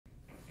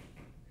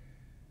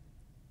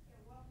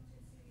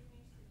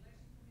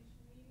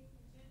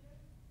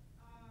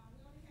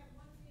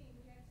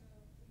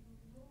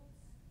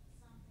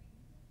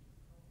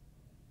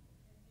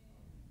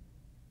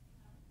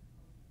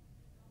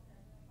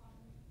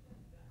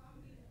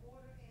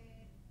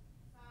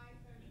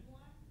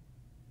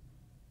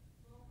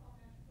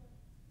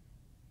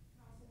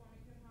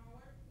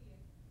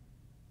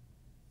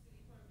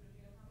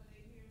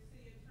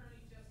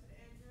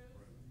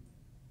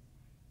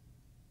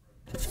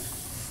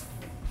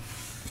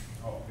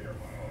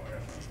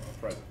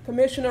Present.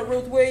 Commissioner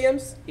Ruth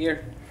Williams.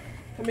 Here.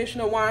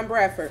 Commissioner Juan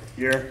Bradford.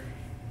 Here.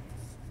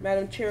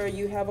 Madam Chair,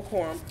 you have a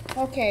quorum.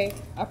 Okay,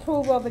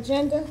 approval of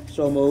agenda.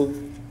 So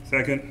moved.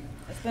 Second.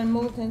 It's been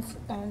moved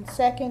and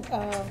second.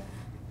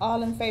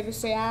 All in favor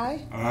say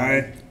aye.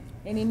 Aye.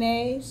 Any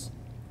nays?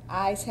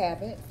 Ayes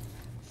have it.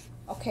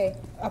 Okay,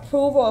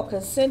 approval of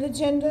consent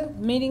agenda,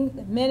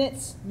 meeting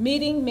minutes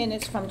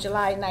from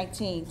July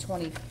 19,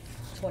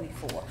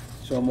 2024.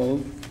 So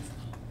moved.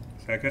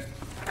 Second.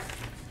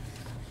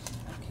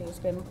 Okay, it's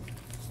been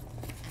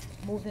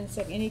moved and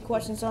second. Any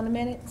questions on the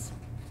minutes?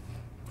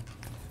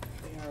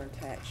 They are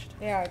attached.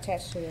 They are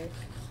attached to this.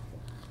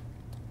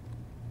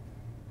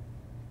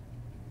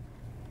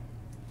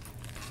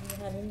 Do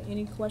you have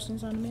any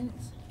questions on the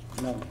minutes?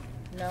 No.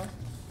 No?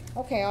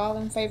 Okay, all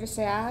in favor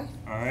say aye.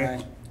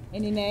 Aye.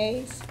 Any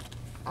nays?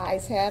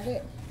 Ayes have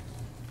it.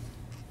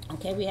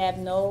 Okay, we have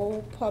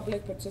no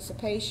public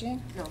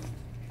participation. No.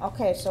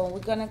 Okay, so we're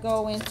gonna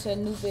go into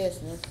new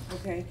business.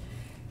 Okay.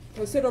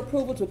 Consider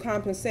approval to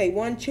compensate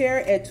one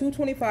chair at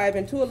 $225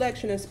 and 2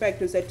 election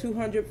inspectors at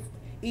 $200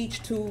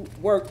 each to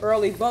work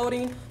early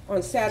voting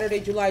on Saturday,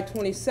 July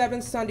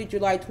 27th, Sunday,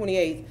 July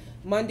 28th,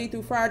 Monday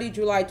through Friday,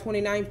 July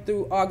 29th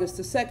through August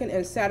the 2nd,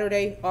 and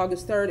Saturday,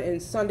 August 3rd,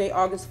 and Sunday,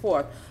 August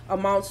 4th.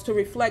 Amounts to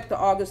reflect the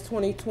August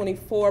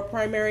 2024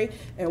 primary,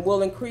 and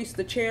will increase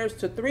the chairs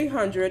to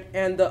 300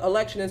 and the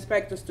election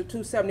inspectors to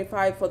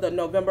 275 for the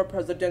November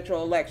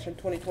presidential election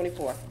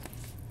 2024.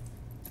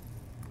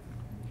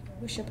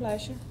 What's your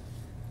pleasure?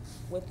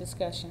 With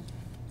discussion.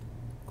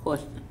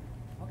 Question.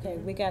 Okay,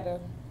 we got a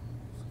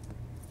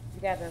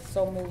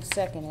so moved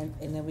second,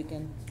 and then we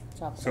can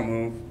talk about it. So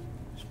move.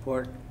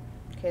 Support.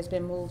 Okay, it's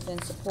been moved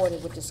and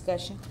supported with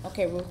discussion.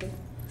 Okay, Ruthie.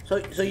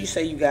 So you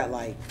say you got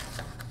like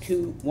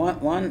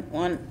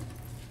one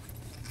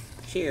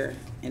chair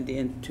and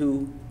then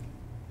two.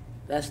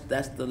 That's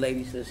the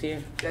ladies that's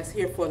here. That's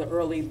here for the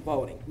early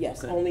voting.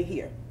 Yes, Okay. only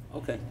here.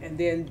 Okay. And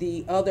then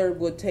the other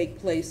would take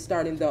place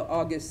starting the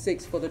August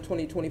 6th for the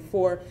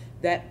 2024.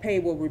 That pay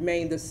will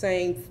remain the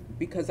same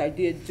because I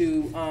did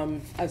do,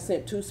 I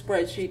sent 2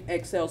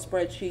 Excel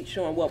spreadsheets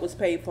showing what was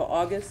paid for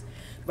August.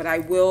 But I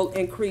will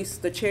increase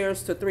the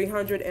chairs to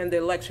 300 and the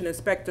election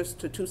inspectors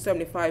to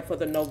 275 for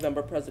the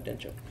November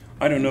presidential.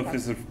 I don't know if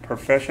this is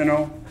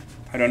professional.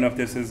 I don't know if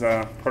this is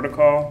a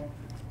protocol,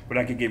 but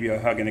I could give you a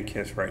hug and a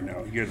kiss right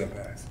now. You're the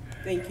best.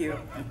 Thank you.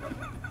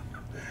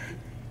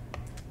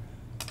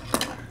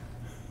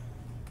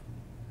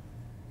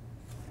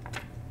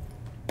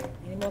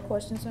 Any more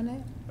questions on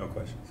that? No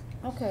questions.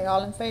 Okay,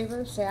 all in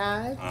favor, say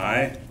aye.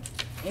 Aye.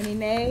 Any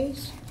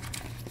nays?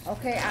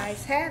 Okay,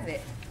 ayes have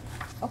it.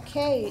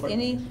 Okay,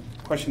 any,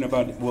 Question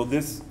about, will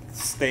this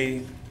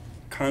stay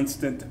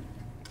constant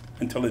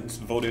until it's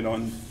voted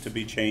on to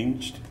be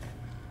changed?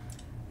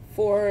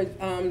 For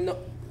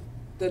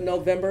the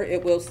November,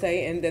 it will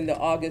stay, and then the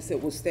August,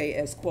 it will stay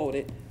as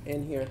quoted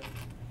in here.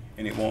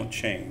 And it won't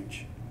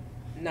change?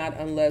 Not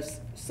unless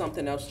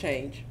something else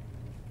change.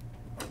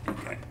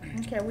 Okay.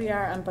 okay, we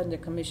are up under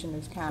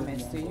commissioner's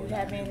comments. Do you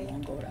have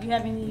anything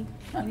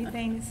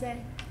to say?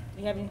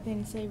 Do you have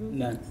anything to say, Ruth?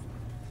 None.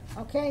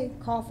 Okay,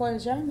 call for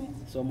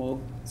adjournment. So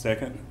moved.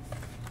 Second?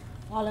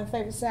 All in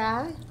favor say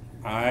aye.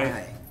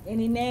 Aye.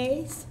 Any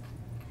nays?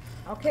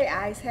 Okay,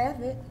 ayes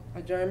have it.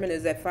 Adjournment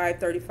is at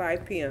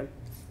 5:35 p.m.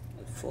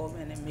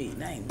 4-minute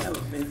meeting. I ain't never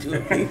been to a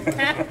meeting.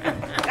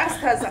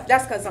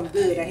 That's cause I'm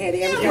good. I had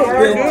everything. You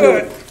are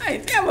good. I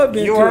ain't never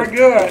been You to are it.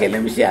 good. Okay,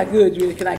 let me see how good you is. Can I